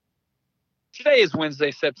Today is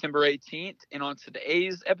Wednesday, September 18th, and on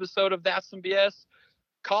today's episode of That's Some BS,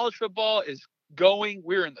 college football is going.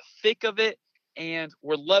 We're in the thick of it, and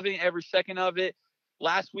we're loving every second of it.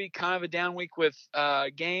 Last week, kind of a down week with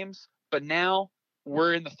games, but now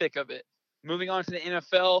we're in the thick of it. Moving on to the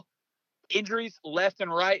NFL, injuries left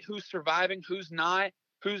and right. Who's surviving? Who's not?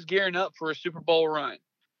 Who's gearing up for a Super Bowl run?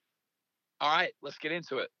 All right, let's get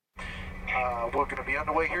into it. We're going to be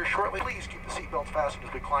underway here shortly. Please keep the seatbelts fastened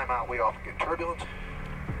as we climb out way off and get turbulence.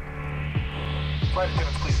 Flight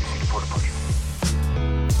attendants, please be seated for departure.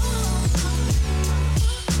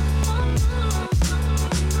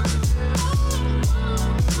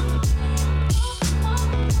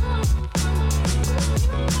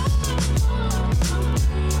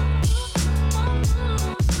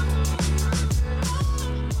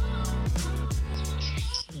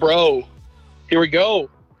 Bro, here we go.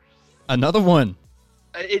 Another one.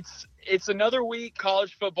 It's another week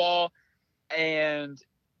college football, and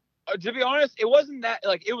to be honest, it wasn't that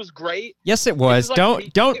like it was great. Yes, it was.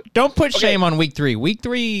 Don't put okay. shame on week 3. Week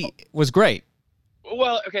 3 was great.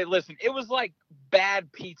 Well, okay, listen, it was like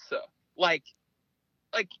bad pizza. Like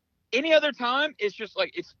any other time, it's just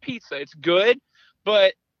like it's pizza. It's good,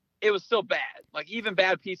 but it was still bad. Like even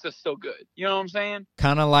bad pizza is still good. You know what I'm saying?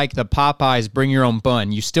 Kind of like the Popeyes bring your own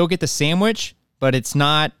bun. You still get the sandwich, but it's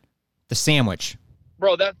not the sandwich.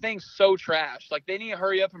 Bro, that thing's so trash. Like they need to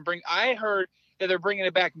hurry up and bring. I heard that they're bringing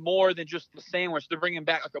it back more than just the sandwich. They're bringing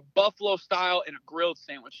back like a buffalo style and a grilled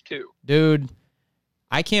sandwich too. Dude,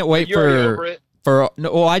 I can't wait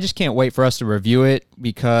I just can't wait for us to review it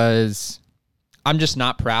because I'm just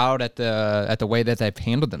not proud at the way that they've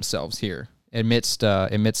handled themselves here amidst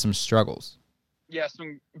some struggles. Yeah,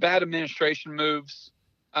 some bad administration moves.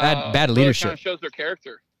 Bad leadership. Kind of shows their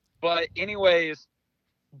character. But anyways,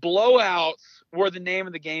 blowouts were the name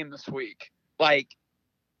of the game this week. Like,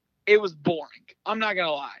 it was boring. I'm not going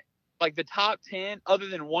to lie. Like, the top 10, other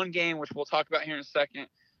than one game, which we'll talk about here in a second,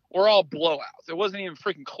 were all blowouts. It wasn't even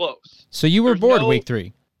freaking close. So you were bored week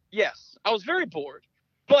 3? Yes, I was very bored.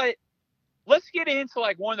 But let's get into,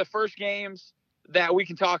 like, one of the first games that we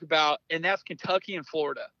can talk about, and that's Kentucky and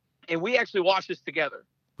Florida. And we actually watched this together.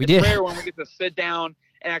 It's rare when we get to sit down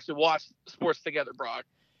and actually watch sports together, Brock.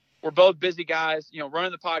 We're both busy guys,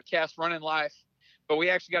 running the podcast, running life, but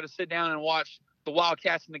we actually got to sit down and watch the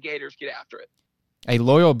Wildcats and the Gators get after it. A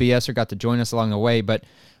loyal BSer got to join us along the way, but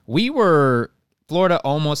Florida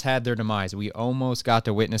almost had their demise. We almost got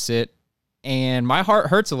to witness it, and my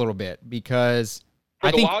heart hurts a little bit because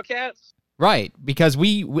I think Wildcats? Right, because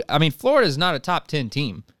Florida is not a top 10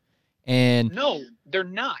 team. And no, they're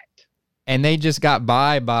not. And they just got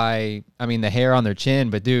by the hair on their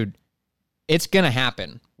chin, but dude, it's going to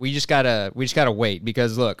happen. We just got to wait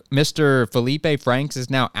because look, Mr. Felipe Franks is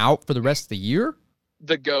now out for the rest of the year.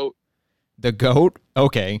 The GOAT. The GOAT?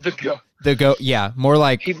 Okay. The GOAT. The GOAT, yeah, more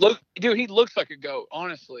like he looks like a goat,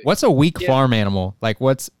 honestly. What's a weak farm animal?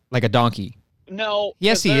 What's like a donkey? No.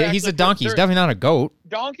 Yes, he's a donkey. He's definitely not a goat.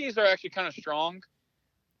 Donkeys are actually kind of strong.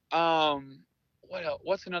 What else?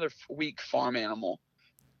 What's another weak farm animal?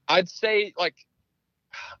 I would say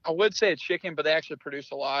a chicken, but they actually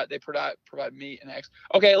produce a lot. They provide meat and eggs.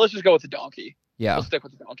 Okay, let's just go with the donkey. Yeah. Let's stick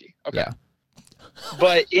with the donkey. Okay. Yeah.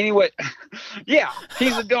 But anyway, yeah,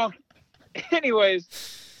 he's a donkey. Anyways,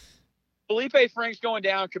 Felipe Franks going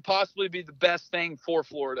down could possibly be the best thing for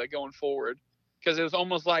Florida going forward because it was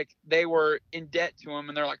almost like they were in debt to him,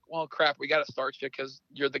 and they're like, well, crap, we got to start you because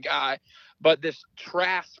you're the guy. But this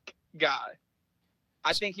Trask guy,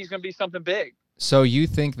 I think he's going to be something big. So you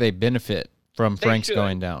think they benefit from Franks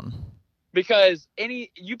going down? Because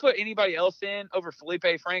you put anybody else in over Felipe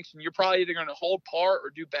Franks, and you're probably either going to hold par or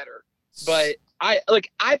do better. But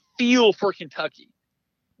I feel for Kentucky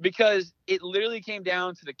because it literally came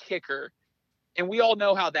down to the kicker, and we all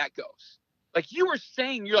know how that goes. Like you were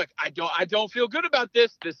saying, you're like, I don't feel good about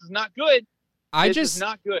this. This is not good. This is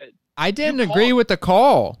not good. I didn't agree with the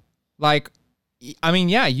call.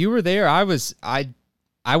 Yeah, you were there.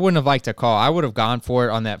 I wouldn't have liked a call. I would have gone for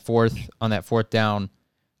it on that fourth down.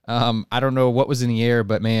 I don't know what was in the air,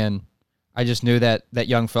 but man, I just knew that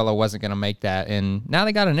young fellow wasn't going to make that, and now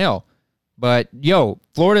they got an L. But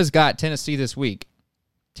Florida's got Tennessee this week.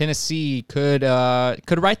 Tennessee could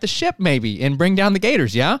right the ship maybe and bring down the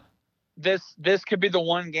Gators. Yeah, this could be the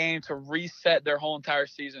one game to reset their whole entire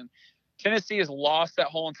season. Tennessee has lost that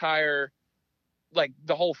whole entire.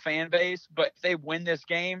 The whole fan base, but if they win this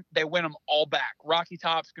game, they win them all back. Rocky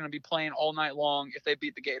Top's going to be playing all night long if they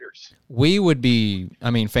beat the Gators. We would be,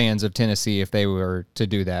 fans of Tennessee if they were to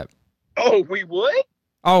do that. Oh, we would?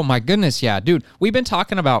 Oh, my goodness, yeah. Dude, we've been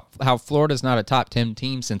talking about how Florida's not a top 10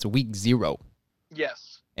 team since week 0.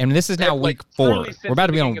 Yes. And this is now Like, week 4. truly since We're about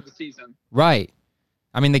to the be on beginning of the season. right.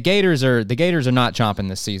 I mean, the Gators are not chomping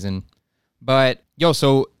this season. But yo,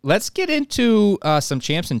 so let's get into some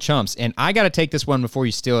champs and chumps. And I got to take this one before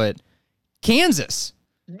you steal it. Kansas.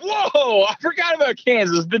 Whoa, I forgot about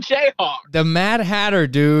Kansas, the Jayhawks. The Mad Hatter,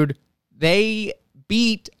 dude. They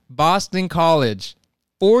beat Boston College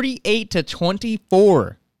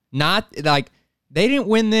 48-24. Not like they didn't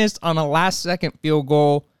win this on a last-second field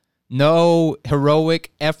goal. No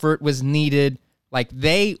heroic effort was needed. Like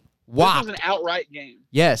they whopped. This was an outright game.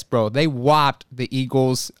 Yes, bro. They whopped the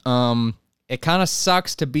Eagles. It kind of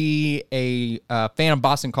sucks to be a fan of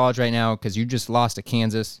Boston College right now because you just lost to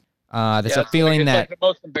Kansas. There's a feeling it's that like the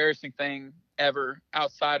most embarrassing thing ever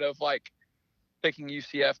outside of like picking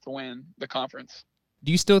UCF to win the conference.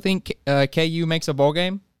 Do you still think KU makes a bowl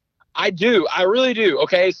game? I do. I really do.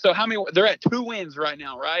 Okay, so how many? They're at 2 wins right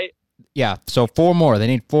now, right? Yeah, so 4 more. They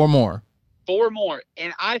need 4 more. 4 more.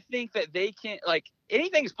 And I think that they can, like,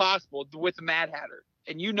 anything's possible with the Mad Hatter.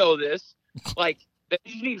 And you know this. Like, they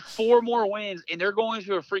just need 4 more wins, and they're going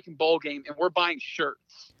to a freaking bowl game, and we're buying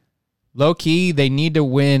shirts. Low key, they need to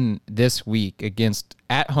win this week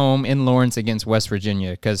at home in Lawrence against West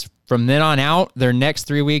Virginia because from then on out, their next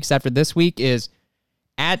 3 weeks after this week is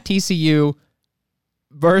at TCU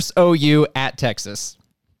versus OU at Texas.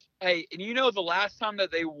 Hey, and you know the last time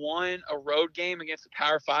that they won a road game against a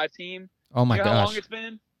Power 5 team? Oh, my you know gosh. how long it's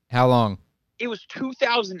been? How long? It was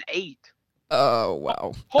 2008. Oh,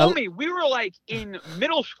 wow. Homie, we were like in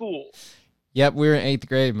middle school. Yep, we were in 8th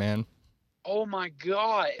grade, man. Oh my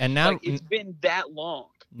God. And now like, it's been that long.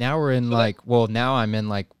 Now we're in now I'm in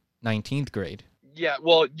like 19th grade. Yeah,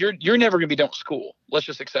 well, you're never going to be done with school. Let's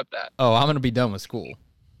just accept that. Oh, I'm going to be done with school.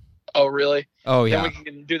 Oh, really? Oh, yeah. Then we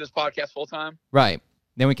can do this podcast full time? Right.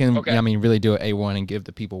 Then we can, Okay. really do it A1 and give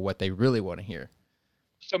the people what they really want to hear.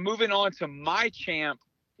 So moving on to my champ,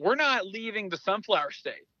 we're not leaving the Sunflower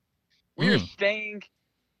State. We are staying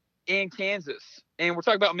in Kansas. And we're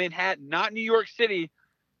talking about Manhattan, not New York City,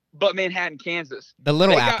 but Manhattan, Kansas. The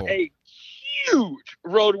Little they Apple. Got a huge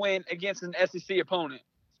road win against an SEC opponent.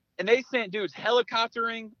 And they sent dudes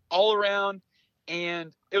helicoptering all around.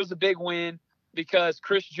 And it was a big win because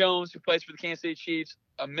Chris Jones, who plays for the Kansas City Chiefs,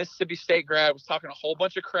 a Mississippi State grad, was talking a whole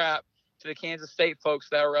bunch of crap to the Kansas State folks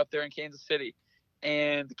that were up there in Kansas City.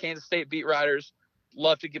 And the Kansas State beat writers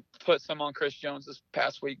love to put some on Chris Jones this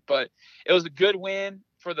past week. But it was a good win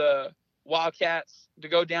for the Wildcats to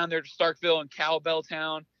go down there to Starkville and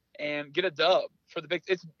Cowbelltown and get a dub for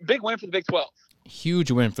it's a big win for the Big 12.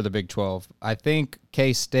 Huge win for the Big 12. I think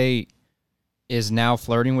K-State is now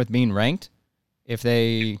flirting with being ranked if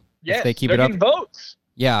they keep it up. Votes.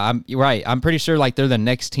 Yeah, you're right. I'm pretty sure like they're the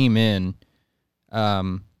next team in,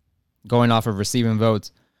 going off of receiving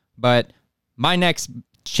votes. But my next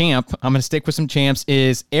champ, I'm going to stick with some champs,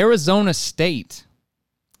 is Arizona State.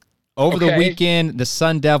 Over the weekend, the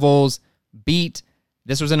Sun Devils beat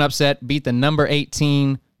the number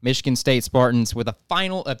 18 Michigan State Spartans with a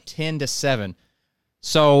final of 10-7.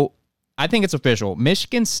 So I think it's official.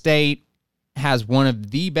 Michigan State has one of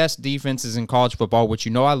the best defenses in college football, which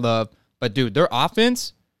you know I love. But, dude, their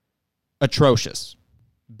offense, atrocious.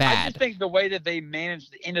 Bad. I just think the way that they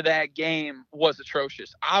managed the end of that game was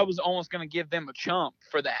atrocious. I was almost going to give them a chump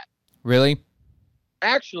for that. Really?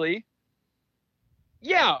 Actually,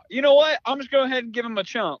 yeah. You know what? I'm just going to go ahead and give them a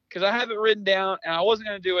chump because I have it written down, and I wasn't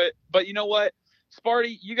going to do it. But you know what?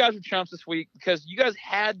 Sparty, you guys were chumps this week because you guys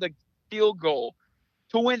had the field goal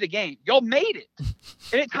to win the game. Y'all made it,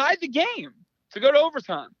 and it tied the game to go to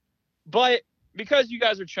overtime. But because you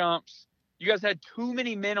guys are chumps, you guys had too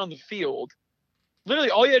many men on the field.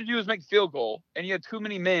 Literally, all you had to do was make a field goal, and you had too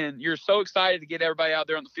many men. You're so excited to get everybody out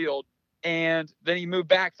there on the field, and then you move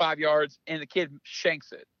back 5 yards, and the kid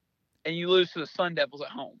shanks it, and you lose to the Sun Devils at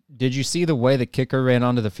home. Did you see the way the kicker ran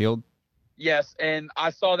onto the field? Yes, and I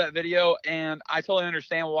saw that video, and I totally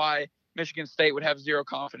understand why Michigan State would have zero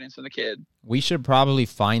confidence in the kid. We should probably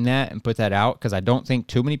find that and put that out because I don't think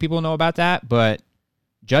too many people know about that. But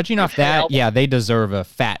judging off that, yeah, they deserve a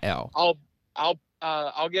fat L.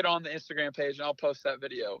 I'll get on the Instagram page and I'll post that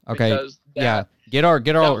video. Okay. That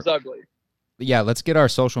was ugly. Yeah, let's get our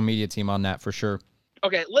social media team on that for sure.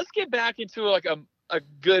 Okay, let's get back into like a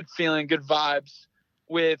good feeling, good vibes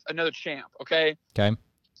with another champ. Okay. Okay.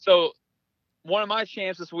 So one of my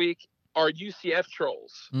champs this week are UCF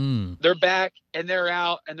trolls. They're back and they're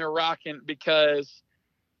out and they're rocking because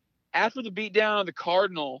after the beatdown of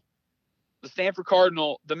the Stanford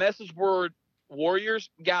Cardinal, the message board Warriors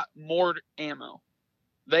got more ammo.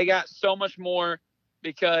 They got so much more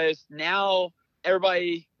because now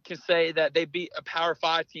everybody can say that they beat a Power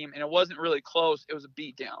 5 team and it wasn't really close. It was a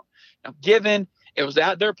beatdown. Now, given It was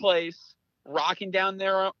at their place, rocking down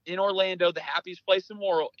there in Orlando, the happiest place in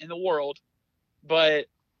the world. But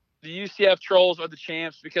the UCF Trolls are the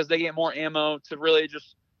champs because they get more ammo to really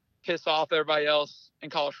just piss off everybody else in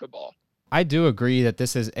college football. I do agree that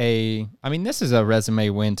this is a resume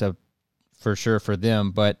win for sure for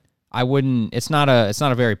them, but it's not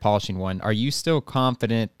a very polishing one. Are you still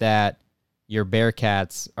confident that your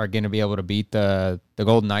Bearcats are going to be able to beat the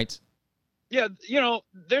Golden Knights? Yeah,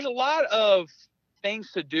 there's a lot of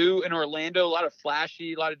things to do in Orlando, a lot of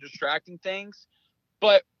flashy, a lot of distracting things.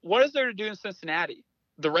 But what is there to do in Cincinnati?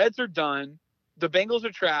 The Reds are done. The Bengals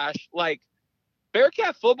are trash. Like,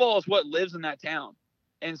 Bearcat football is what lives in that town.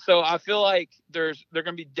 And so I feel like they're going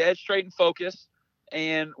to be dead straight and focused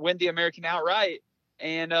and win the American outright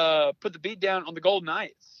and put the beat down on the Golden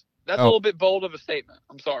Knights. That's a little bit bold of a statement.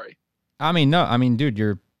 I'm sorry. Dude,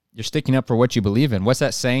 you're sticking up for what you believe in. What's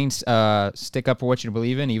that saying? Stick up for what you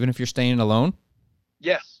believe in, even if you're staying alone.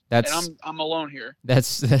 Yes, and I'm alone here.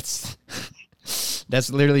 That's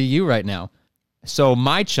literally you right now. So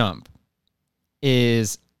my chump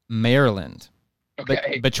is Maryland.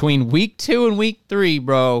 Okay. Between week 2 and week 3,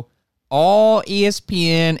 bro, all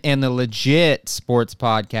ESPN and the legit sports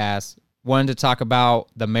podcasts wanted to talk about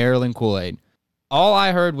the Maryland Kool-Aid. All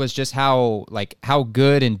I heard was just how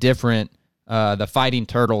good and different the Fighting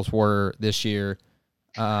Turtles were this year.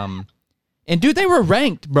 And dude, they were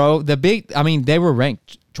ranked, bro. They were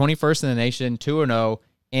ranked 21st in the nation, 2-0,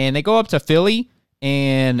 and they go up to Philly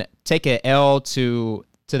and take an L to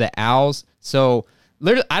the Owls. So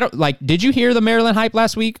literally, did you hear the Maryland hype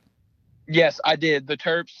last week? Yes, I did. The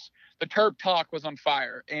Terp talk was on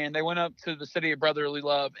fire, and they went up to the city of brotherly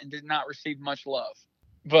love and did not receive much love.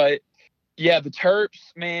 But yeah, the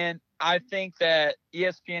Terps, man, I think that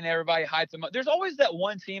ESPN, everybody hyped them up. There's always that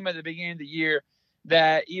one team at the beginning of the year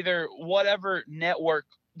that either whatever network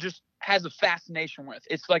just has a fascination with.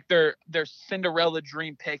 It's like their Cinderella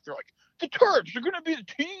dream pick. They're like, the Terps are going to be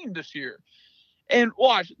the team this year. And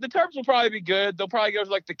watch, the Terps will probably be good. They'll probably go to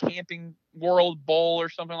like the Camping World Bowl or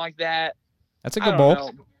something like that. That's a good bowl.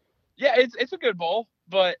 Know. Yeah, it's a good bowl,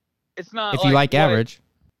 but it's not. If you like average.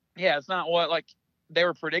 Yeah, it's not what like they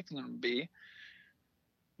were predicting them to be.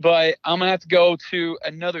 But I'm gonna have to go to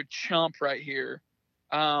another chump right here,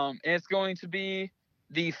 and it's going to be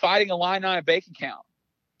the Fighting Illini bank account.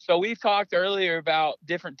 So we've talked earlier about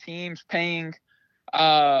different teams paying,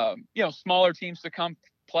 smaller teams to come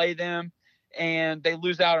play them, and they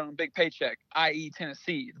lose out on a big paycheck, i.e.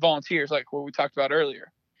 Tennessee, the Volunteers, like what we talked about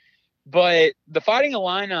earlier. But the Fighting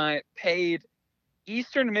Illini paid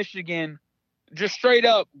Eastern Michigan just straight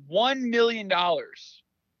up $1 million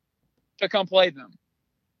to come play them.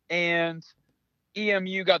 And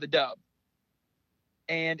EMU got the dub.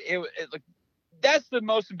 And it that's the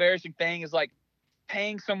most embarrassing thing is like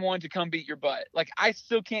paying someone to come beat your butt. Like, I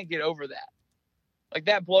still can't get over that. Like,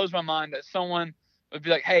 that blows my mind that someone would be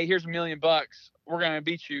like, hey, here's $1 million. We're going to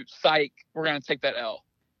beat you. Psych. We're going to take that L.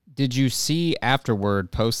 Did you see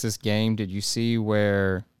afterward, post this game, did you see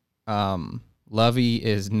where Lovey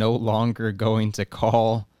is no longer going to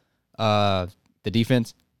call the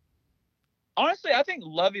defense? Honestly, I think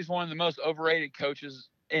Lovey's one of the most overrated coaches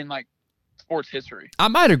in, like, sports history. I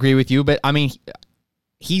might agree with you, but, I mean,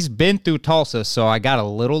 he's been through Tulsa, so I got a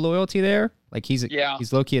little loyalty there. Like, he's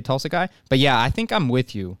low-key a Tulsa guy. But, yeah, I think I'm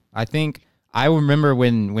with you. I remember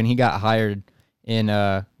when he got hired in,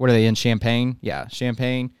 what are they, in Champaign? Yeah,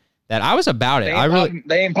 Champaign. That I was about it.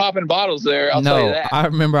 They ain't popping bottles there. I'll tell you that. I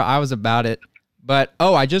remember I was about it. But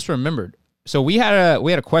I just remembered. So we had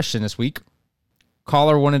a question this week.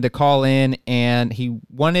 Caller wanted to call in, and he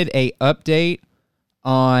wanted a update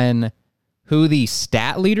on who the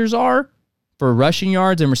stat leaders are for rushing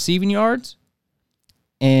yards and receiving yards.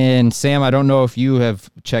 And Sam, I don't know if you have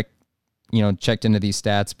checked into these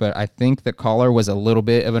stats, but I think the caller was a little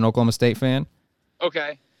bit of an Oklahoma State fan.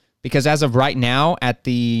 Okay. Because as of right now, at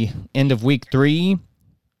the end of week 3,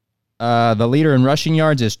 the leader in rushing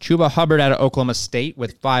yards is Chuba Hubbard out of Oklahoma State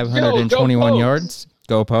with 521 yards.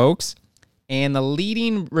 Go Pokes. And the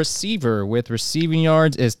leading receiver with receiving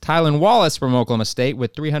yards is Tylan Wallace from Oklahoma State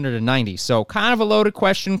with 390. So kind of a loaded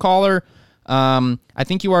question, caller. I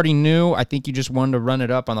think you already knew. I think you just wanted to run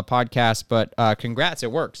it up on the podcast, but congrats,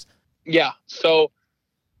 it works. Yeah, so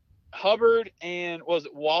Hubbard and was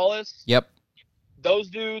it Wallace? Yep. Those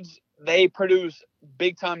dudes, they produce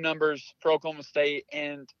big-time numbers for Oklahoma State.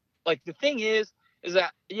 And, like, the thing is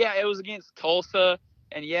that, yeah, it was against Tulsa,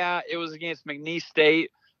 and, yeah, it was against McNeese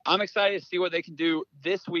State. I'm excited to see what they can do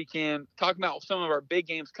this weekend, talking about some of our big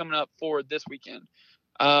games coming up for this weekend.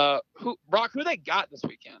 Who they got this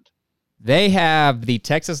weekend? They have the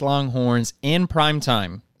Texas Longhorns in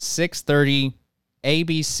primetime, 6:30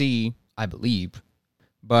 ABC, I believe.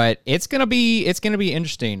 But it's gonna be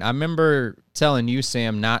interesting. I remember telling you,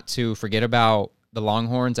 Sam, not to forget about the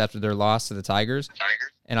Longhorns after their loss to the Tigers.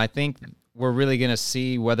 And I think we're really gonna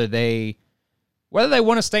see whether they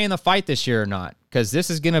want to stay in the fight this year or not. Because this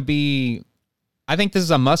is gonna be, I think this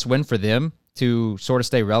is a must win for them to sort of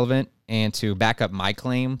stay relevant and to back up my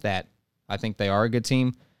claim that I think they are a good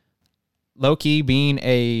team. Low key, being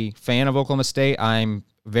a fan of Oklahoma State, I'm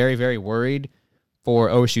very, very worried for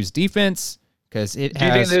OSU's defense. Because do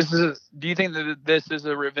you think that this is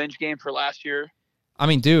a revenge game for last year? I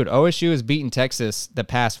mean, dude, OSU has beaten Texas the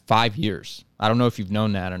past 5 years. I don't know if you've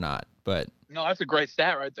known that or not, but no, that's a great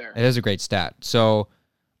stat right there. It is a great stat. So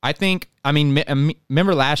I think,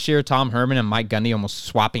 remember last year Tom Herman and Mike Gundy almost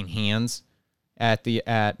swapping hands at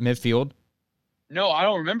midfield? No, I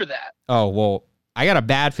don't remember that. Oh, well, I got a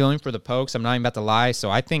bad feeling for the Pokes. I'm not even about to lie. So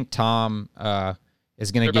I think Tom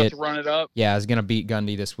is going to run it up. Yeah, is going to beat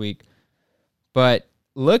Gundy this week. But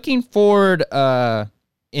looking forward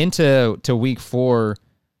into week 4,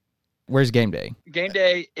 where's game day? Game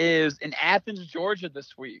day is in Athens, Georgia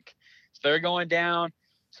this week. So they're going down.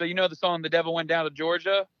 So you know the song "The Devil Went Down to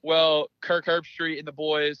Georgia"? Well, Kirk Herbstreit and the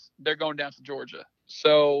boys, they're going down to Georgia.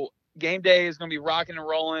 So game day is going to be rocking and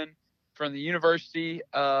rolling from the University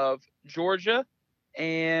of Georgia.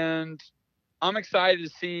 And I'm excited to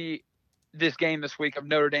see this game this week of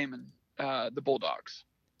Notre Dame and the Bulldogs.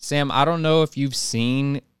 Sam, I don't know if you've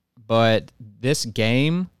seen, but this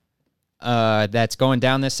game that's going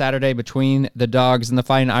down this Saturday between the Dogs and the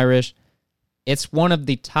Fighting Irish, it's one of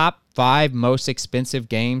the top 5 most expensive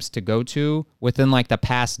games to go to within like the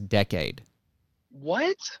past decade.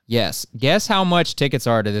 What? Yes. Guess how much tickets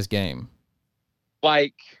are to this game?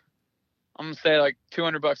 Like, I'm gonna say like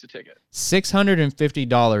 $200 a ticket.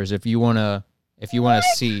 $650 if you want a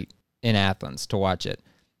seat in Athens to watch it.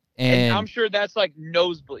 And I'm sure that's like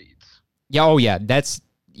nosebleeds. Yeah, oh yeah,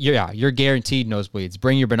 you're guaranteed nosebleeds.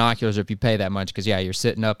 Bring your binoculars if you pay that much, because you're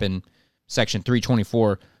sitting up in section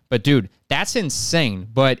 324. But dude, that's insane.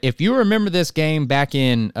 But if you remember this game back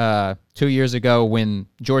in 2 years ago when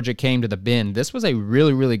Georgia came to the Bend, this was a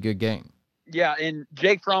really, really good game. Yeah, and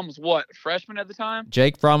Jake Fromm was what, a freshman at the time?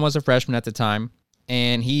 Jake Fromm was a freshman at the time,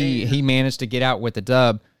 and he managed to get out with the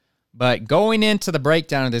dub. But going into the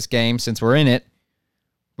breakdown of this game, since we're in it,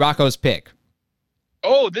 Rocco's pick.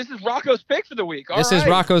 Oh, this is Rocco's pick for the week. This is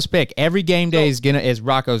Rocco's pick. Every game day is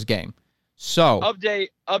Rocco's game. So update.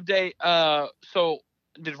 So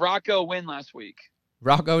did Rocco win last week?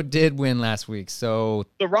 Rocco did win last week. So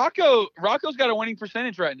Rocco's got a winning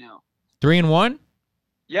percentage right now. 3-1.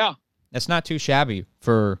 Yeah, that's not too shabby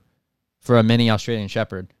for a mini Australian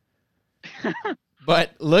Shepherd.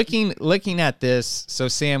 But looking at this, so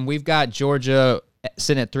Sam, we've got Georgia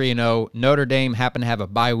sitting at 3-0. Notre Dame happened to have a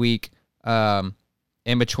bye week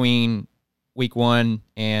in between week 1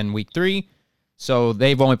 and week 3. So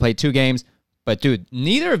they've only played 2 games. But dude,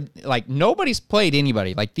 nobody's played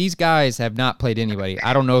anybody. Like, these guys have not played anybody.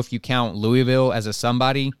 I don't know if you count Louisville as a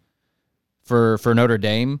somebody for Notre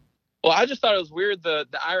Dame. Well, I just thought it was weird the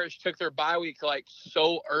Irish took their bye week like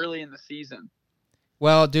so early in the season.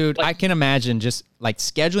 Well, dude, I can imagine just like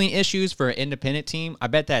scheduling issues for an independent team. I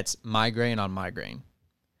bet that's migraine on migraine.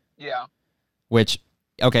 Yeah. Which,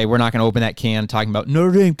 okay, we're not going to open that can talking about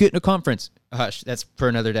Notre Dame getting a conference. Hush, that's for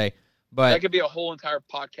another day. But that could be a whole entire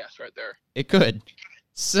podcast right there. It could.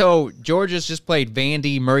 So Georgia's just played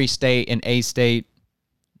Vandy, Murray State, and A-State.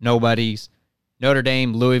 Nobodies. Notre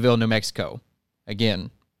Dame, Louisville, New Mexico. Again,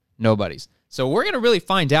 nobodies. So we're going to really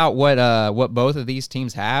find out what both of these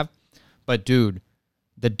teams have. But, dude,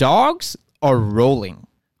 the Dogs are rolling.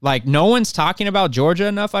 Like, no one's talking about Georgia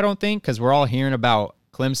enough, I don't think, because we're all hearing about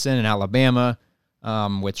Clemson and Alabama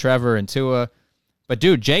with Trevor and Tua. But,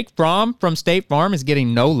 dude, Jake Fromm from State Farm is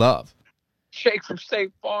getting no love. Jake from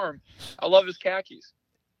State Farm. I love his khakis.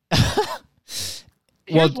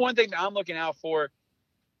 Here's one thing that I'm looking out for.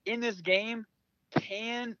 In this game,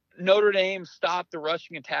 can Notre Dame stop the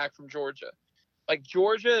rushing attack from Georgia? Like,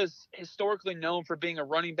 Georgia is historically known for being a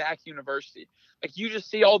running back university. Like, you just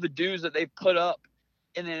see all the dudes that they've put up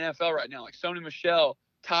in the NFL right now, like Sony Michel,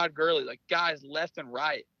 Todd Gurley, like guys left and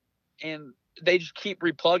right. And they just keep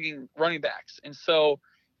replugging running backs. And so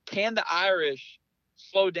can the Irish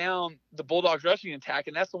slow down the Bulldogs rushing attack?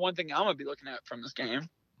 And that's the one thing I'm going to be looking at from this game.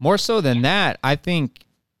 More so than that, I think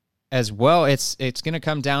as well, it's going to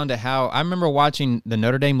come down to how I remember watching the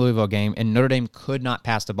Notre Dame Louisville game, and Notre Dame could not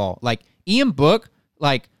pass the ball. Like Ian Book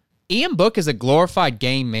is a glorified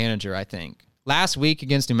game manager, I think. Last week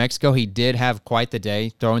against New Mexico, he did have quite the day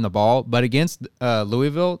throwing the ball, but against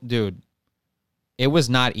Louisville, dude, it was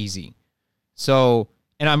not easy. So,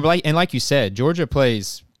 And like you said, Georgia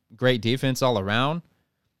plays great defense all around.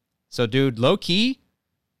 So, dude, low key,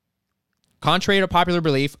 contrary to popular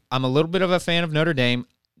belief, I'm a little bit of a fan of Notre Dame.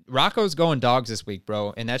 Rocco's going dogs this week,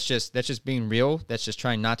 bro, and that's just being real. That's just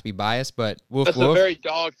trying not to be biased. But That's a very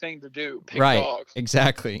dog thing to do. Pick right? Dogs.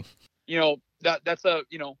 Exactly. That's a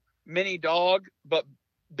mini dog, but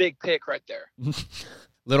big pick right there.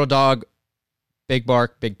 Little dog, big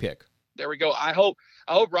bark, big pick. There we go. I hope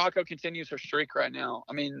Rocco continues her streak right now.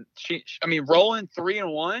 I mean, rolling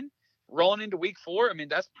 3-1, rolling into week 4. I mean,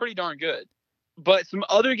 that's pretty darn good. But some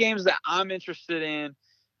other games that I'm interested in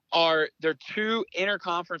are there 2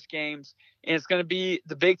 interconference games, and it's going to be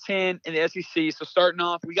the Big Ten and the SEC. So starting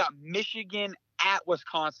off, we got Michigan at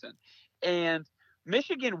Wisconsin, and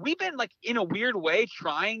Michigan, we've been like in a weird way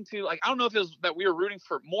trying to I don't know if it was that we were rooting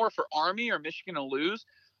for Army or Michigan to lose,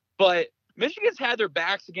 but Michigan's had their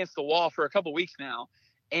backs against the wall for a couple weeks now,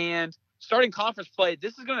 and starting conference play,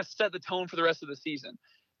 this is going to set the tone for the rest of the season.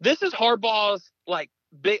 This is Harbaugh's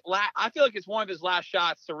I feel like it's one of his last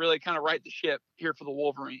shots to really kind of right the ship here for the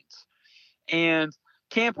Wolverines. And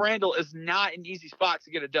Camp Randall is not an easy spot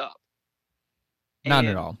to get a dub. Not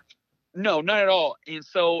at all. No, not at all. And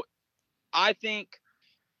so I think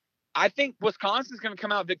Wisconsin's going to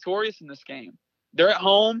come out victorious in this game. They're at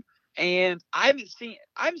home, and I haven't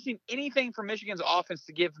seen anything from Michigan's offense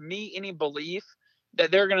to give me any belief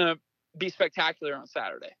that they're going to be spectacular on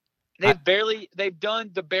Saturday. They've done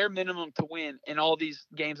the bare minimum to win in all these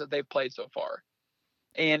games that they've played so far.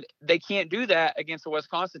 And they can't do that against a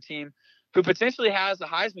Wisconsin team who potentially has a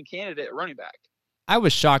Heisman candidate at running back. I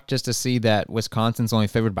was shocked just to see that Wisconsin's only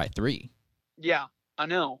favored by 3. Yeah, I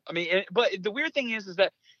know. I mean, but the weird thing is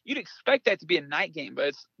that you'd expect that to be a night game, but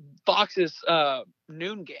it's Fox's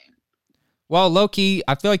noon game. Well, low-key,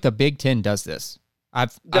 I feel like the Big Ten does this.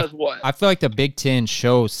 What? I feel like the Big Ten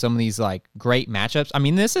shows some of these great matchups. I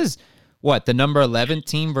mean, this is the number 11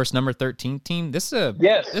 team versus number 13 team. This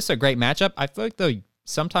is a great matchup. I feel like they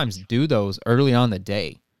sometimes do those early on in the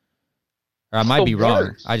day. Or I might be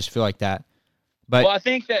wrong. I just feel like that. But I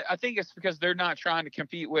think it's because they're not trying to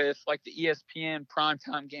compete with the ESPN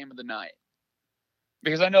primetime game of the night.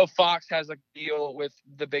 Because I know Fox has a deal with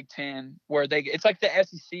the Big Ten where it's like the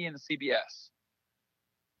SEC and the CBS.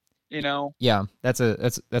 Yeah, that's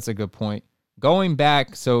a good point. Going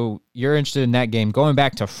back, so you're interested in that game. Going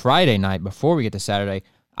back to Friday night before we get to Saturday,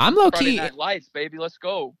 I'm low key. Friday Night Lights, baby, let's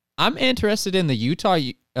go. I'm interested in the Utah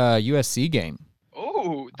USC game.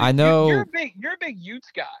 Oh, I know you're a big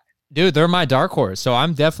Utes guy, dude. They're my dark horse, so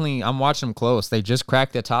I'm watching them close. They just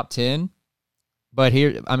cracked the top 10, but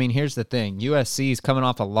here's the thing: USC is coming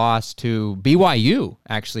off a loss to BYU,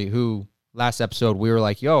 actually. Who last episode we were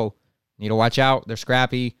like, "Yo, need to watch out. They're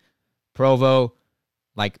scrappy." Provo,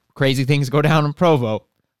 crazy things go down in Provo.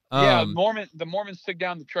 The Mormons took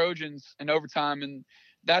down the Trojans in overtime, and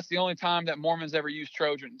that's the only time that Mormons ever used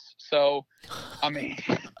Trojans. So, I mean,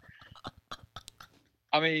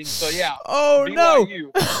 so yeah. Oh BYU. no!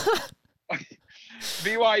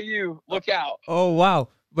 BYU, look out! Oh wow!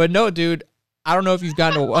 But no, dude, I don't know if you've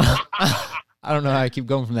gotten to. I don't know how I keep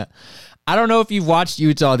going from that. I don't know if you've watched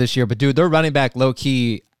Utah this year, but dude, their running back low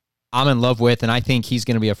key, I'm in love with, and I think he's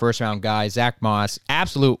going to be a first-round guy. Zach Moss,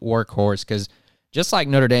 absolute workhorse, because just like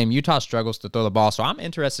Notre Dame, Utah struggles to throw the ball. So I'm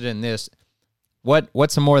interested in this.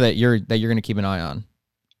 What's some more that you're going to keep an eye on?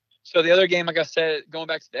 So the other game, like I said, going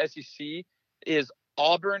back to the SEC, is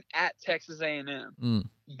Auburn at Texas A&M.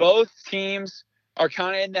 Both teams are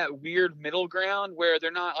kind of in that weird middle ground where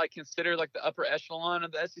they're not considered the upper echelon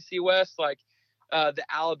of the SEC West, the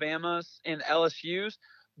Alabamas and LSUs,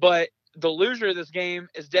 but the loser of this game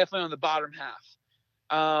is definitely on the bottom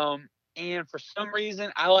half. And for some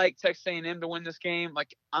reason, I like Texas A&M to win this game.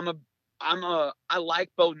 I like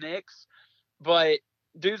Bo Nix, but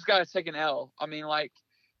dude's got to take an L. I mean,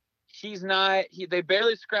 they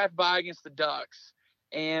barely scrapped by against the Ducks,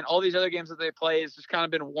 and all these other games that they play has just kind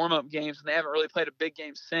of been warm-up games, and they haven't really played a big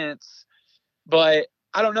game since. But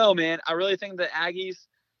I don't know, man. I really think the Aggies,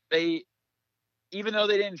 even though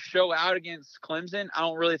they didn't show out against Clemson, I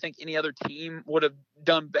don't really think any other team would have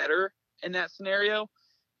done better in that scenario.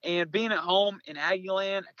 And being at home in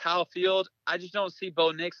Aggieland, at Kyle Field, I just don't see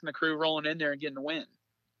Bo Nix and the crew rolling in there and getting the win.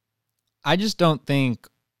 I just don't think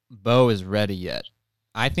Bo is ready yet.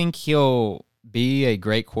 I think he'll be a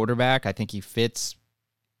great quarterback. I think he fits.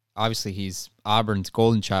 Obviously, he's Auburn's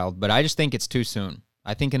golden child, but I just think it's too soon.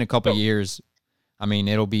 I think in a couple of years,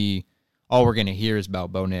 it'll be all we're going to hear is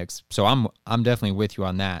about Bo Nix. So I'm definitely with you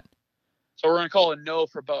on that. So we're going to call it no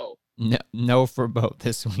for Bo. No for Bo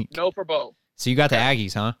this week. No for Bo. So you got the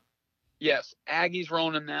Aggies, huh? Yes, Aggies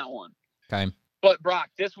rolling in that one. Okay. But Brock,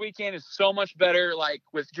 this weekend is so much better, like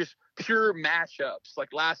with just pure matchups.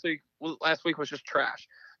 Like last week was just trash.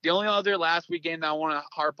 The only other last week game that I want to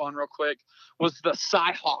harp on real quick was the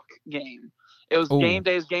Cy-Hawk game. It was game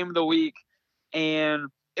day's game of the week, and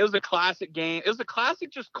it was a classic game. It was a classic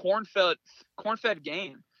just corn-fed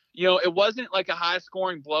game. You know, it wasn't like a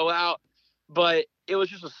high-scoring blowout, but it was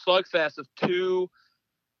just a slugfest of two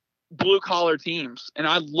blue-collar teams, and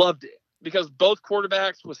I loved it because both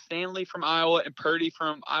quarterbacks was Stanley from Iowa and Purdy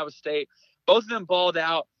from Iowa State. Both of them balled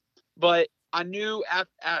out, but I knew at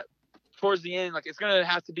towards the end, like it's going to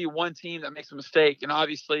have to be one team that makes a mistake, and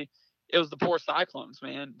obviously it was the poor Cyclones,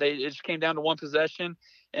 man. It just came down to one possession,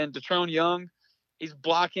 and Detrone Young, he's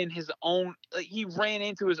blocking his own. Like, he ran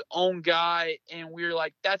into his own guy, and we were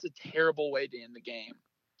like, that's a terrible way to end the game.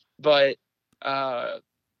 But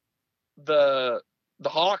the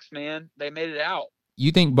Hawks, man, they made it out.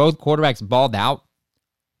 You think both quarterbacks balled out?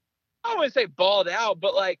 I wouldn't say balled out,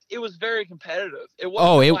 but like it was very competitive. It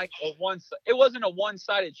wasn't it wasn't a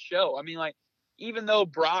one-sided show. I mean, like even though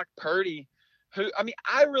Brock Purdy,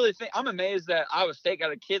 I really think I'm amazed that Iowa State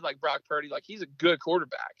got a kid like Brock Purdy. Like he's a good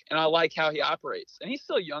quarterback, and I like how he operates. And he's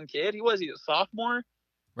still a young kid. He's a sophomore,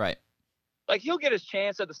 right? Like he'll get his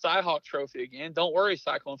chance at the Cy-Hawk Trophy again. Don't worry,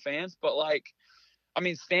 Cyclone fans. But like, I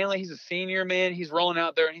mean, Stanley, he's a senior, man. He's rolling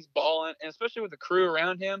out there and he's balling, and especially with the crew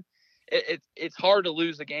around him. It's hard to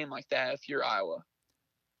lose a game like that if you're Iowa.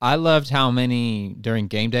 I loved how many during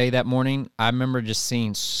game day that morning. I remember just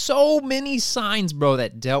seeing so many signs, bro,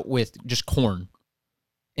 that dealt with just corn,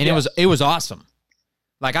 and yes. it was awesome.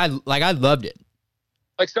 Like I loved it.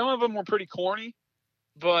 Like some of them were pretty corny,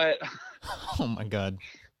 but oh my god.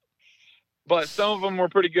 But some of them were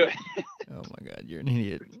pretty good. Oh my god, you're an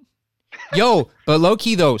idiot. Yo, but low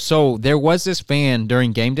key though, so there was this fan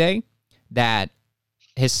during game day that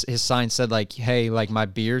his sign said like, hey, like my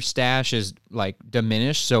beer stash is like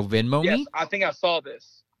diminished, so Venmo me. Yes, I think I saw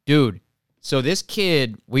this. Dude, so this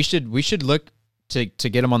kid, we should look to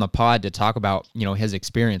get him on the pod to talk about, you know, his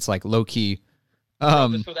experience, like low key.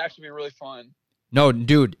 This would actually be really fun. No,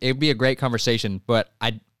 dude, it'd be a great conversation, but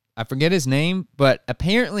I forget his name, but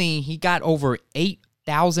apparently he got over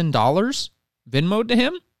 $8,000 Venmo'd to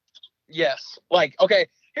him. Yes. Like, okay,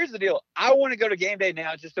 here's the deal. I want to go to game day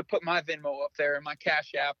now just to put my Venmo up there in my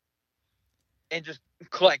Cash App and just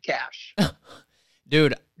collect cash.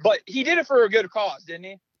 Dude. But he did it for a good cause, didn't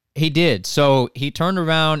he? He did. So he turned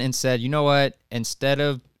around and said, you know what? Instead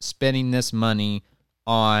of spending this money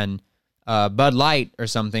on Bud Light or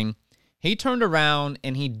something, he turned around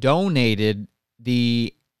and he donated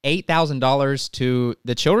the $8,000 to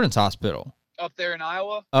the Children's Hospital. Up there in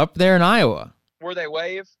Iowa? Up there in Iowa. Were they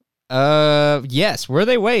wave? Yes. Were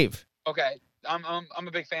they wave? Okay. I'm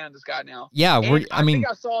a big fan of this guy now. Yeah. I think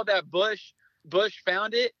I saw that Bush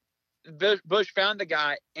found it. Bush found the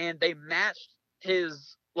guy, and they matched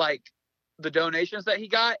his, like, the donations that he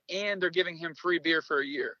got, and they're giving him free beer for a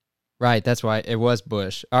year. Right. That's why it was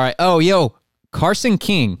Bush. All right. Oh, yo, Carson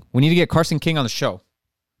King. We need to get Carson King on the show.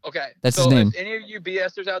 Okay. That's his name. If any of you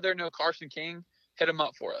BSers out there know Carson King, hit him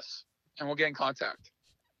up for us, and we'll get in contact.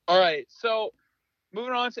 All right. So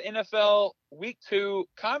moving on to NFL week 2,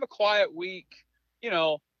 kind of a quiet week. You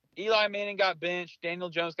know, Eli Manning got benched. Daniel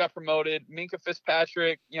Jones got promoted. Minkah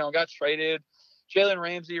Fitzpatrick, got traded. Jalen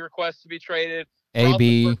Ramsey requests to be traded.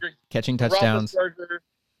 AB catching touchdowns.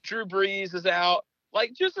 Drew Brees is out.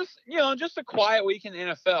 Like just a quiet week in the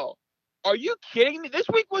NFL. Are you kidding me? This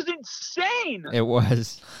week was insane. It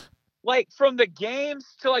was. Like from the games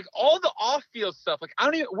to like all the off-field stuff. Like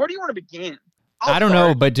where do you want to begin? I don't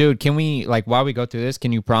know, but dude, can we, like, while we go through this,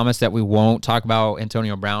 can you promise that we won't talk about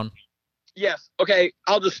Antonio Brown? Yes. Okay,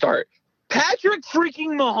 I'll just start. Patrick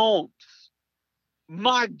freaking Mahomes,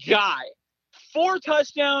 my guy, 4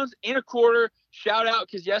 touchdowns in a quarter. Shout out,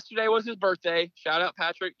 because yesterday was his birthday. Shout out,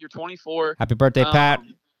 Patrick. You're 24. Happy birthday, Pat.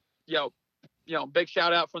 Big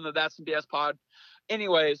shout out from the That's Some BS pod.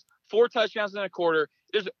 Anyways, 4 touchdowns in a quarter.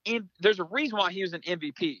 There's a reason why he was an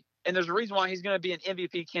MVP. And there's a reason why he's going to be an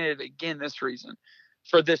MVP candidate again this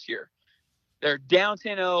year. They're down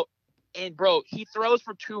 10-0. And, bro, he throws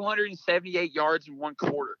for 278 yards in one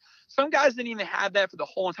quarter. Some guys didn't even have that for the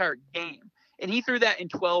whole entire game. And he threw that in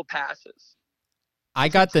 12 passes. I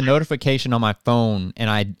got the notification on my phone, and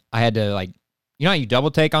I had to, like, you know how you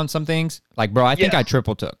double take on some things? Like, bro, I think I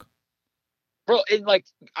triple took. Bro, and, like,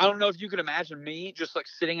 I don't know if you could imagine me just, like,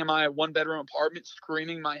 sitting in my one-bedroom apartment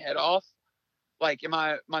screaming my head off. Like,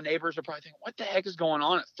 my neighbors are probably thinking, what the heck is going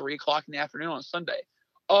on at 3 o'clock in the afternoon on Sunday?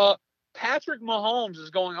 Patrick Mahomes is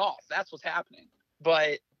going off. That's what's happening.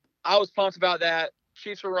 But I was pumped about that.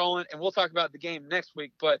 Chiefs are rolling, and we'll talk about the game next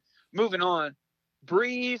week. But moving on,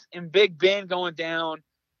 Breeze and Big Ben going down,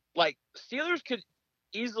 like Steelers could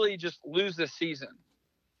easily just lose this season.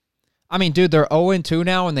 I mean, dude, they're 0-2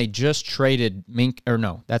 now, and they just traded Minkah. Or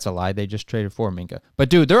no, that's a lie. They just traded for Minkah. But,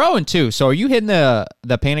 dude, they're 0-2. So are you hitting the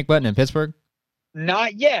panic button in Pittsburgh?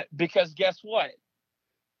 Not yet, because guess what?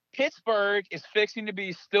 Pittsburgh is fixing to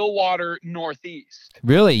be Stillwater Northeast.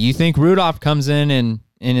 Really? You think Rudolph comes in and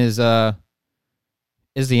is the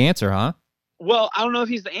answer, huh? Well, I don't know if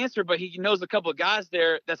he's the answer, but he knows a couple of guys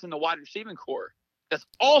there that's in the wide receiving core that's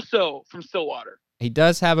also from Stillwater. He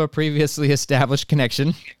does have a previously established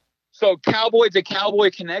connection. So cowboy to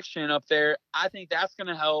cowboy connection up there, I think that's going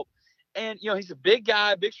to help. And, he's a big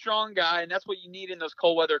guy, big, strong guy, and that's what you need in those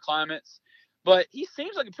cold weather climates. But he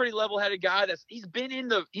seems like a pretty level-headed guy. He's been in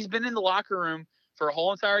the locker room for a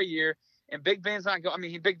whole entire year, and Big Ben's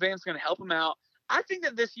Big Ben's going to help him out. I think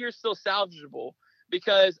that this year is still salvageable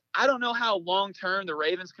because I don't know how long-term the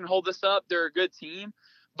Ravens can hold this up. They're a good team,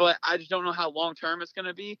 but I just don't know how long-term it's going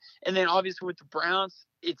to be. And then obviously with the Browns,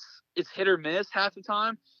 it's hit or miss half the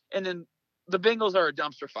time. And then the Bengals are a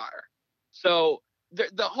dumpster fire. So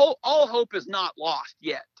all hope is not lost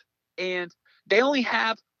yet. And they only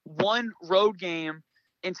have one road game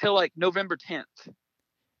until like November 10th.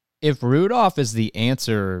 If Rudolph is the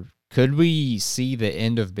answer, could we see the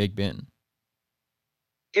end of Big Ben?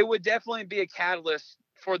 It would definitely be a catalyst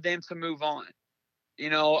for them to move on.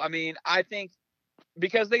 I think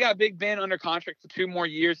because they got Big Ben under contract for 2 more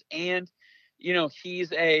years and,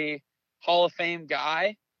 he's a Hall of Fame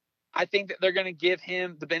guy, I think that they're going to give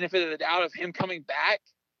him the benefit of the doubt of him coming back.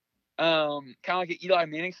 Kind of like an Eli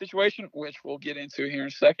Manning situation, which we'll get into here in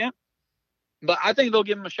a second. But I think they'll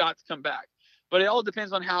give him a shot to come back. But it all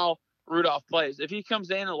depends on how Rudolph plays. If he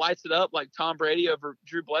comes in and lights it up like Tom Brady over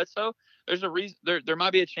Drew Bledsoe, there's a reason there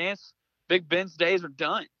might be a chance Big Ben's days are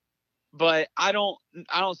done. But I don't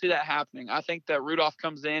see that happening. I think that Rudolph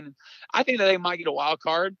comes in. I think that they might get a wild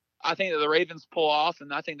card. I think that the Ravens pull off,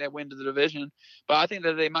 and I think they win to the division. But I think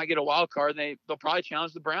that they might get a wild card, and they'll probably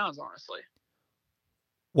challenge the Browns, honestly.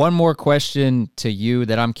 One more question to you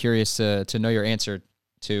that I'm curious to know your answer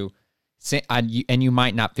to, and you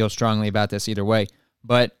might not feel strongly about this either way,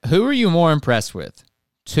 but who are you more impressed with,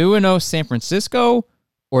 2-0 San Francisco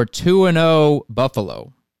or 2-0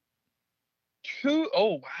 Buffalo?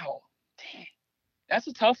 Oh, wow. Dang. That's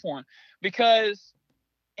a tough one because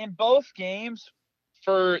in both games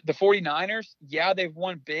for the 49ers, yeah, they've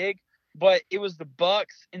won big, but it was the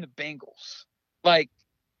Bucks and the Bengals. Like,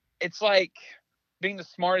 it's like being the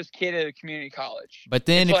smartest kid at a community college. But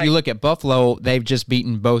then if you look at Buffalo, they've just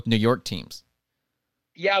beaten both New York teams.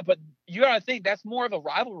 Yeah, but you got to think that's more of a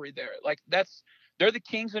rivalry there. Like, they're the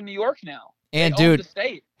kings of New York now. And, they own dude, the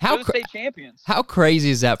state. They're the state champions. How crazy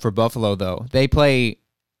is that for Buffalo, though? They play,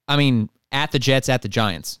 at the Jets, at the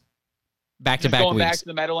Giants. Back-to-back going weeks. Back to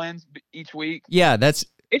the Meadowlands each week. Yeah,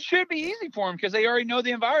 it should be easy for them because they already know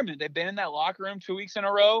the environment. They've been in that locker room 2 weeks in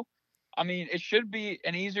a row. It should be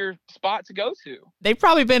an easier spot to go to. They've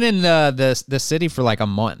probably been in the city for like a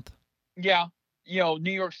month. Yeah.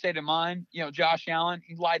 New York State of Mind. Josh Allen,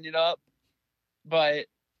 he's lighting it up. But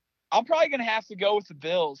I'm probably going to have to go with the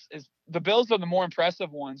Bills. The Bills are the more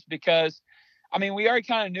impressive ones because, we already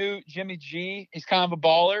kind of knew Jimmy G. He's kind of a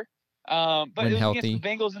baller. But when it was healthy. Against the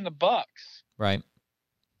Bengals and the Bucks. Right.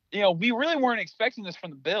 We really weren't expecting this from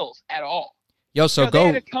the Bills at all. Yo, so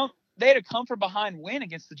go. They had a come from behind win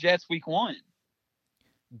against the Jets week 1.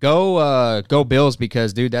 Go Bills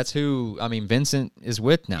because, dude, that's who Vincent is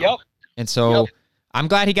with now. Yep. And so I'm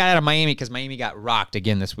glad he got out of Miami because Miami got rocked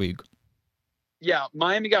again this week. Yeah,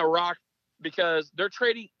 Miami got rocked because they're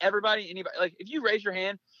trading anybody. Like, if you raise your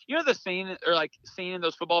hand, the scene in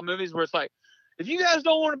those football movies where it's like, if you guys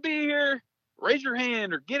don't want to be here, raise your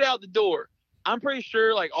hand or get out the door. I'm pretty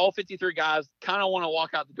sure like all 53 guys kind of want to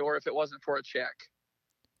walk out the door if it wasn't for a check.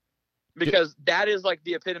 Because that is like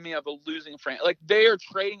the epitome of a losing franchise. Like, they are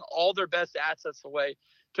trading all their best assets away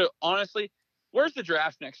to, honestly, where's the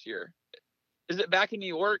draft next year? Is it back in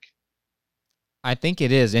New York? I think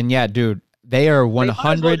it is. And yeah, dude, they are 100. They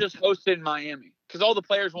might as well just host it in Miami because all the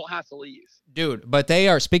players won't have to leave. Dude, but they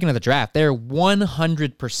are, speaking of the draft, they're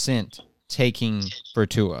 100% taking for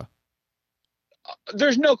Tua.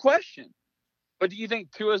 There's no question. But do you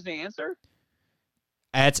think Tua's the answer?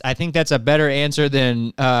 I think that's a better answer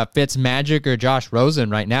than Fitzmagic or Josh Rosen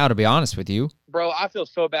right now, to be honest with you. Bro, I feel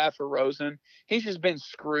so bad for Rosen. He's just been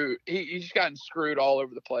screwed. He's just gotten screwed all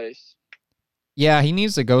over the place. Yeah, he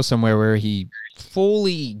needs to go somewhere where he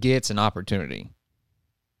fully gets an opportunity.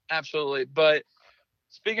 Absolutely. But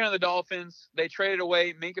speaking of the Dolphins, they traded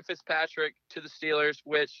away Minkah Fitzpatrick to the Steelers,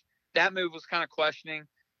 which that move was kind of questioning.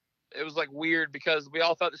 it was like weird because we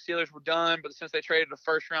all thought the Steelers were done, but since they traded a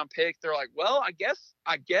first-round pick, they're like, well, I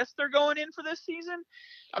guess they're going in for this season.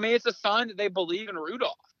 I mean, it's a sign that they believe in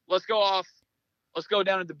Rudolph. Let's go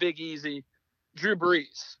down to the Big Easy. Drew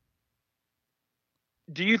Brees.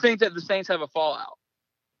 Do you think that the Saints have a fallout?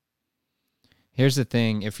 Here's the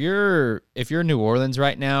thing. If you're New Orleans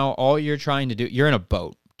right now, all you're trying to do, you're in a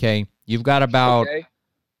boat, okay? You've got about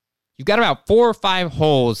 4 or 5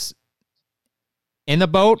 holes in the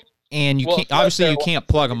boat, and you can't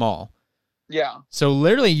plug them all. Yeah. So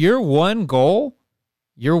literally your one goal,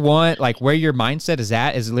 like where your mindset is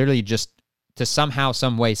at, is literally just to somehow,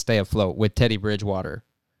 some way stay afloat with Teddy Bridgewater.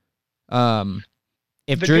 Good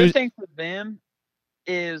thing for them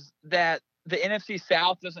is that the NFC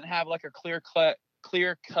South doesn't have like a clear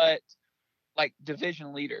cut like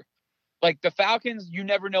division leader. Like the Falcons, you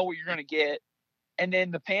never know what you're going to get. And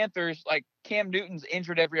then the Panthers, like Cam Newton's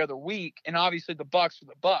injured every other week, and obviously the Bucs are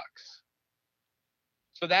the Bucs.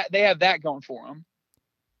 So that they have that going for them.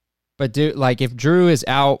 But dude, like if Drew is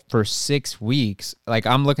out for 6 weeks, like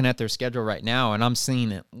I'm looking at their schedule right now and I'm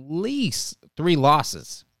seeing at least 3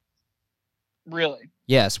 losses. Really?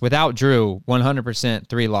 Yes, without Drew, 100%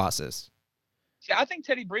 3 losses. See, I think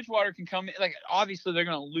Teddy Bridgewater can come in. Like, obviously, they're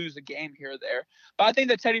going to lose a game here or there. But I think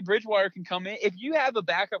that Teddy Bridgewater can come in. If you have a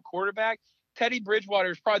backup quarterback, Teddy Bridgewater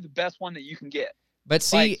is probably the best one that you can get. But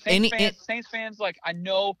see, like, Saints fans, like, I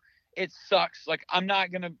know it sucks. Like, I'm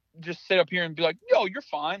not going to just sit up here and be like, yo, you're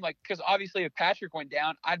fine. Like, because obviously if Patrick went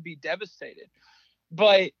down, I'd be devastated.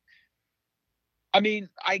 But, I mean,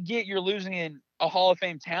 I get you're losing in a Hall of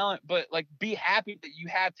Fame talent, but like be happy that you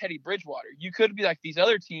have Teddy Bridgewater. You could be like these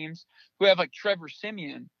other teams who have like Trevor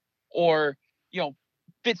Siemian or,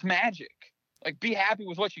 Fitzmagic. Like be happy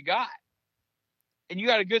with what you got. And you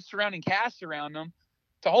got a good surrounding cast around them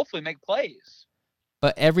to hopefully make plays.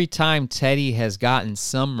 But every time Teddy has gotten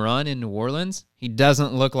some run in New Orleans, he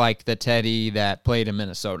doesn't look like the Teddy that played in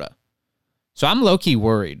Minnesota. So I'm low-key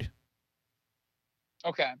worried.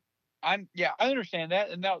 Okay. I understand that.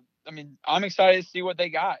 And now, I mean, I'm excited to see what they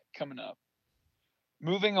got coming up.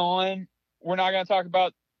 Moving on, we're not going to talk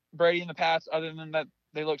about Brady in the past other than that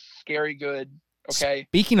they look scary good. Okay.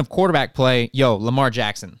 Speaking of quarterback play, Lamar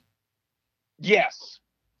Jackson. Yes.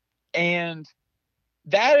 And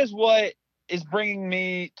that is what is bringing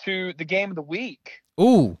me to the game of the week.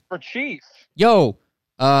 Ooh. For Chief. Who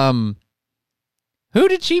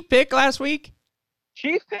did Chief pick last week?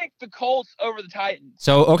 Chief picked the Colts over the Titans.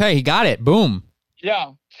 So, okay, he got it. Boom.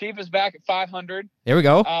 Yeah, Chief is back at 500. There we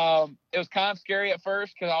go. It was kind of scary at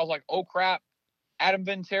first because I was like, oh, crap. Adam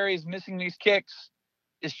Vinatieri is missing these kicks.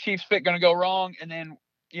 Is Chief's pick going to go wrong? And then,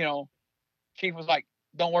 Chief was like,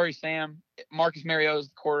 don't worry, Sam. Marcus Mariota is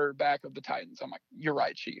the quarterback of the Titans. I'm like, you're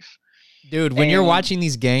right, Chief. Dude, when you're watching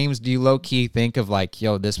these games, do you low-key think of like,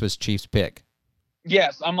 this was Chief's pick?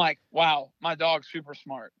 Yes, I'm like, wow, my dog's super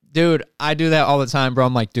smart. Dude, I do that all the time, bro.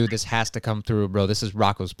 I'm like, dude, this has to come through, bro. This is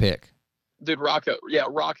Rocco's pick. Dude,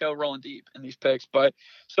 Rocco rolling deep in these picks. But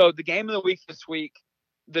so the game of the week this week,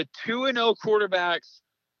 the 2-0 quarterbacks,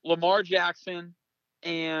 Lamar Jackson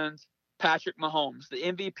and Patrick Mahomes, the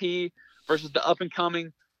MVP versus the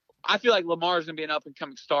up-and-coming. I feel like Lamar is going to be an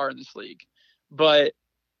up-and-coming star in this league. But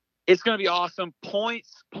it's going to be awesome.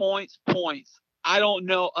 Points. I don't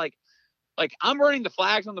know. Like I'm running the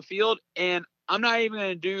flags on the field, and I'm not even going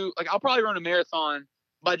to do – like I'll probably run a marathon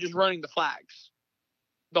by just running the flags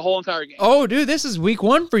the whole entire game. Oh, dude, this is week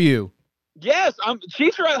 1 for you. Yes,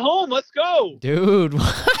 Chiefs are at home. Let's go. Dude.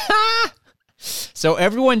 So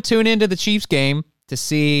everyone tune into the Chiefs game to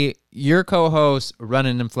see your co-host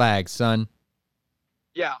running them flags, son.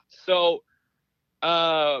 Yeah, so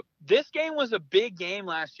this game was a big game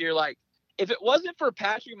last year. Like, if it wasn't for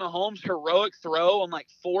Patrick Mahomes' heroic throw on, like,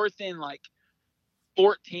 4th and,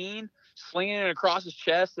 14, slinging it across his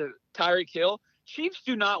chest to Tyreek Hill, Chiefs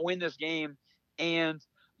do not win this game. And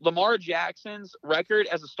Lamar Jackson's record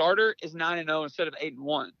as a starter is 9-0 instead of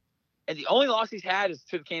 8-1. And the only loss he's had is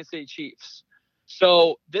to the Kansas City Chiefs.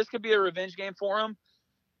 So this could be a revenge game for him.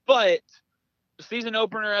 But the season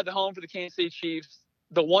opener at the home for the Kansas City Chiefs,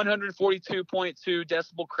 the 142.2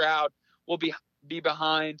 decibel crowd will be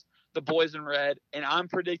behind the boys in red. And I'm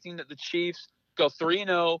predicting that the Chiefs go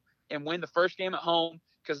 3-0 and win the first game at home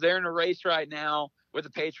because they're in a race right now with the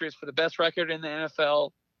Patriots for the best record in the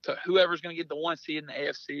NFL. So whoever's going to get the 1 seed in the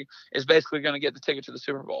AFC is basically going to get the ticket to the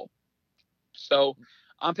Super Bowl. So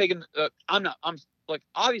I'm picking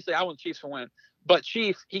obviously I want the Chiefs to win, but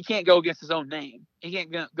Chief, he can't go against his own name. He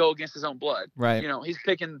can't go against his own blood. Right. He's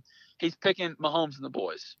picking Mahomes and the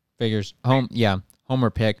boys. Figures. Homer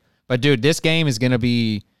pick. But dude, this game is going to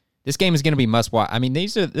be This game is going to be must watch. I mean,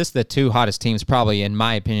 this are the two hottest teams probably, in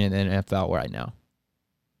my opinion, in the NFL right now.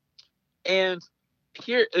 And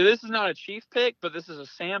here, this is not a Chief pick, but this is a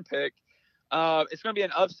Sam pick. It's going to be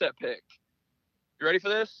an upset pick. You ready for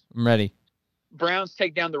this? I'm ready. Browns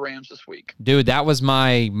take down the Rams this week. Dude, that was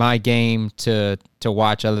my game to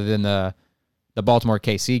watch other than the Baltimore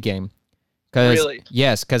KC game. Really?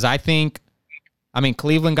 Yes, because I mean,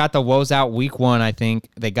 Cleveland got the woes out week 1, I think.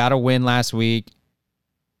 They got a win last week.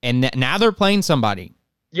 And now they're playing somebody.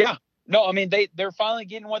 Yeah. No, I mean, they're finally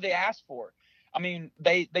getting what they asked for. I mean,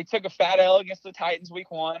 they took a fat L against the Titans week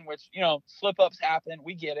 1, which, slip-ups happen.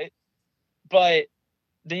 We get it. But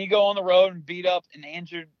then you go on the road and beat up an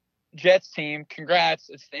injured Jets team. Congrats.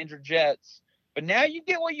 It's the injured Jets. But now you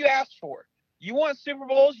get what you asked for. You want Super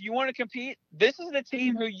Bowls. You want to compete. This is the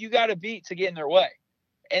team who you got to beat to get in their way.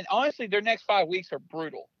 And honestly, their next 5 weeks are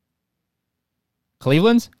brutal.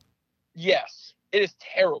 Cleveland's? Yes. It is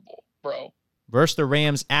terrible, bro. Versus the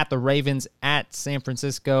Rams, at the Ravens, at San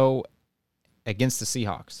Francisco, against the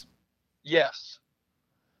Seahawks. Yes.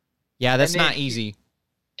 Yeah, that's not easy.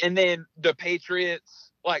 And then the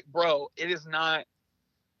Patriots, bro, it is not.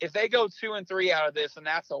 If they go 2-3 out of this, and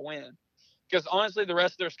that's a win. Because honestly, the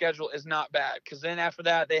rest of their schedule is not bad. Because then after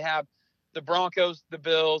that, they have the Broncos, the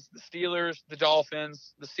Bills, the Steelers, the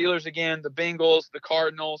Dolphins, the Steelers again, the Bengals, the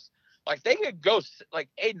Cardinals. They could go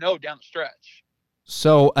 8-0 down the stretch.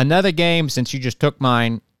 So another game, since you just took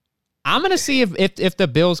mine, I'm gonna see if the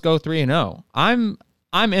Bills go 3-0. I'm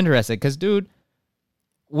interested because, dude,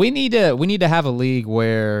 we need to have a league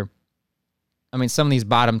where, I mean, some of these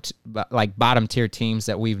bottom tier teams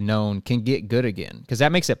that we've known can get good again, because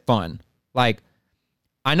that makes it fun.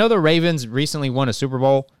 I know the Ravens recently won a Super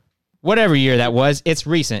Bowl, whatever year that was. It's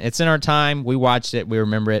recent. It's in our time. We watched it. We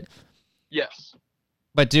remember it. Yes.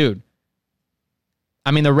 But, dude,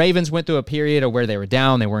 I mean, the Ravens went through a period of where they were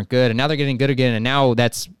down, they weren't good, and now they're getting good again, and now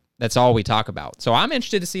that's all we talk about. So I'm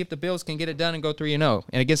interested to see if the Bills can get it done and go 3-0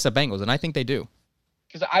 and against the Bengals, and I think they do.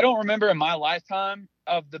 Because I don't remember in my lifetime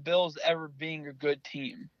of the Bills ever being a good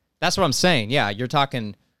team. That's what I'm saying. Yeah, you're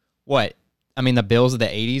talking what? I mean, the Bills of the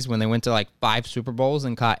 80s when they went to 5 Super Bowls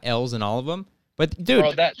and caught L's in all of them. But, dude.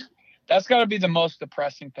 Bro, that's got to be the most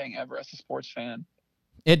depressing thing ever as a sports fan.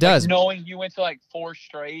 It does. Knowing you went to 4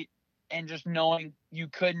 straight and just knowing you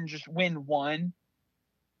couldn't just win one.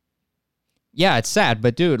 Yeah, it's sad.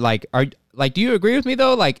 But, dude, do you agree with me,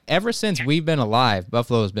 though? Ever since we've been alive,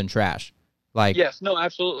 Buffalo has been trash. Yes, no,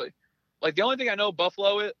 absolutely. The only thing I know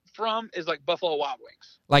Buffalo from is Buffalo Wild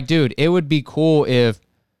Wings. Dude, it would be cool if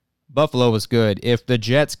Buffalo was good, if the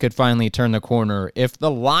Jets could finally turn the corner, if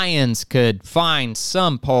the Lions could find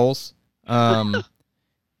some pulse. There's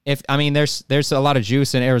a lot of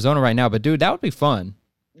juice in Arizona right now, but dude, that would be fun.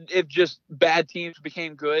 If just bad teams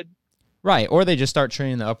became good. Right, or they just start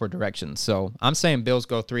trending in the upward direction. So I'm saying Bills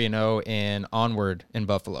go 3-0 and onward in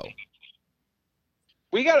Buffalo.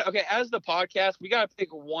 As the podcast, we got to pick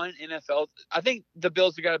one NFL. I think the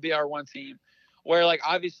Bills have got to be our one team where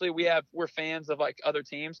obviously we're fans of other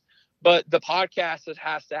teams, but the podcast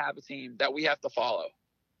has to have a team that we have to follow.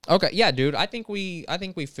 Okay. Yeah, dude. I think we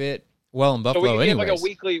fit well in Buffalo. So we can anyways.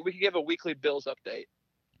 we can give a weekly Bills update.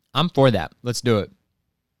 I'm for that. Let's do it.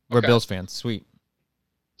 We're Okay. Bills fans. Sweet.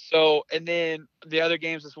 So, and then the other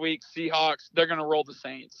games this week, Seahawks, they're going to roll the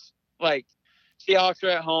Saints. Seahawks are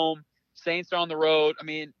at home. Saints are on the road. I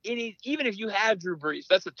mean, even if you have Drew Brees,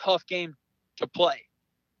 that's a tough game to play.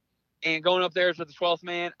 And going up there with the 12th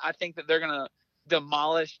man, I think that they're going to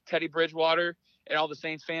demolish Teddy Bridgewater, and all the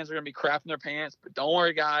Saints fans are going to be crapping their pants. But don't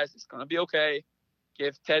worry, guys. It's going to be okay.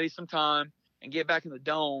 Give Teddy some time and get back in the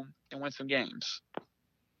dome and win some games.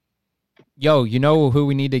 Yo, you know who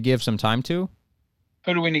we need to give some time to?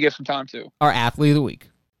 Who do we need to give some time to? Our athlete of the week.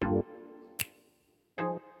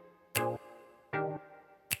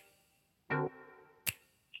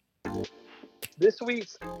 This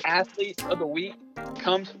week's athlete of the week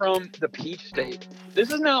comes from the Peach State.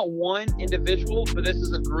 This is not one individual, but this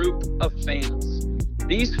is a group of fans.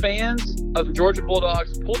 These fans of the Georgia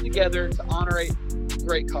Bulldogs pulled together to honor a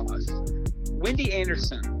great cause. Wendy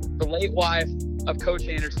Anderson, the late wife of Coach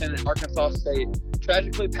Anderson at Arkansas State,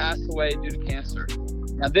 tragically passed away due to cancer.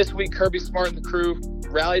 Now this week, Kirby Smart and the crew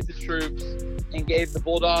rallied the troops and gave the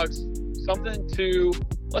Bulldogs something to,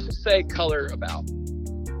 let's just say, color about.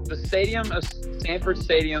 The stadium of Sanford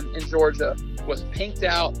Stadium in Georgia was pinked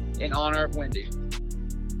out in honor of Wendy.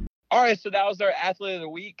 All right, so that was our athlete of the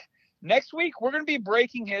week. Next week, we're going to be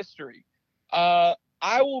breaking history. I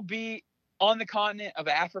will be on the continent of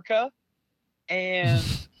Africa, and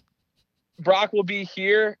Brock will be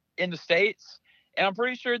here in the States. And I'm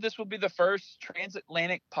pretty sure this will be the first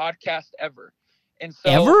transatlantic podcast ever. And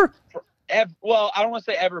so Ever? Well, I don't want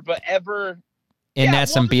to say ever, but ever. And Yeah,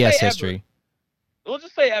 that's some we'll just BS say history. We'll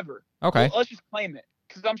just say ever. Okay. Let's just claim it,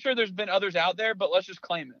 because I'm sure there's been others out there, but let's just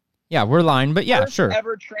claim it. Yeah, we're lying, but yeah, First sure.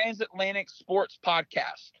 ever transatlantic sports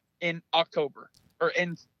podcast in October or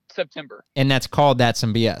in September. And that's called That's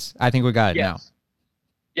Some BS. I think we got it now.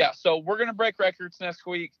 Yeah, so we're going to break records next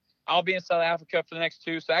week. I'll be in South Africa for the next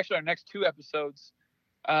 2. So actually our next 2 episodes,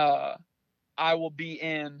 I will be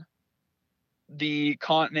in the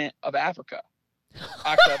continent of Africa.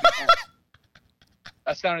 Actually,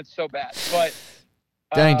 that sounded so bad. But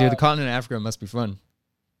Dang, dude, the continent of Africa must be fun.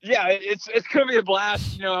 yeah, it's going to be a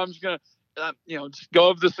blast. I'm just going to, just go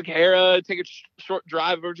over the Sahara, take a short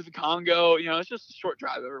drive over to the Congo. It's just a short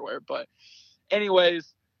drive everywhere. But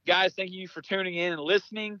anyways, guys, thank you for tuning in and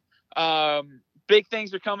listening. Big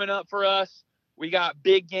things are coming up for us. We got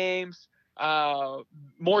big games,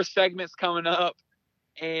 more segments coming up,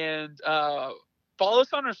 and follow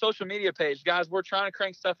us on our social media page, guys. We're trying to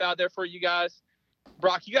crank stuff out there for you guys.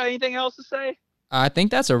 Brock, you got anything else to say? I think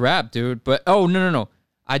that's a wrap, dude. But, no.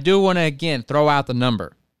 I do want to, again, throw out the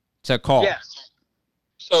number to call. Yes.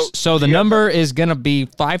 So the number is going to be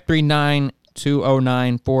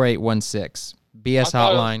 539-209-4816. BS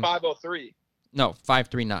hotline. 503. No,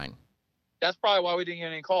 539. That's probably why we didn't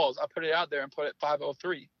get any calls. I put it out there and put it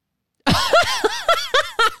 503.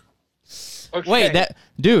 Okay. Wait,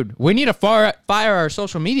 dude, we need to fire our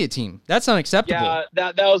social media team. That's unacceptable. Yeah,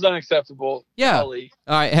 that was unacceptable. Yeah. Golly.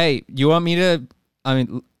 All right, hey, you want me to,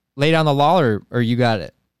 lay down the law or you got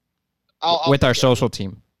it? I'll with our take care of social it.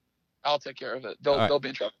 team. I'll take care of it. They'll be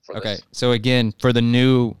in trouble for this. Okay, so again, for the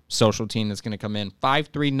new social team that's going to come in,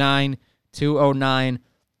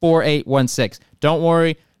 539-209-4816. Don't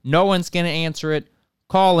worry, no one's going to answer it.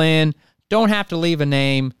 Call in. Don't have to leave a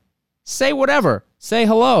name. Say whatever. Say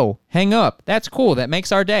hello. Hang up. That's cool. That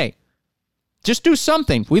makes our day. Just do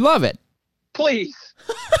something. We love it. Please.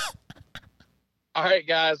 All right,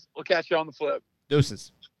 guys. We'll catch you on the flip.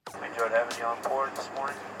 Deuces. We enjoyed having you on board this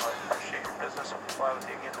morning. I appreciate your business. We'll fly with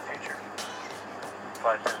you again in the future.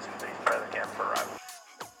 Flight attendants, please prepare the cabin for arrival.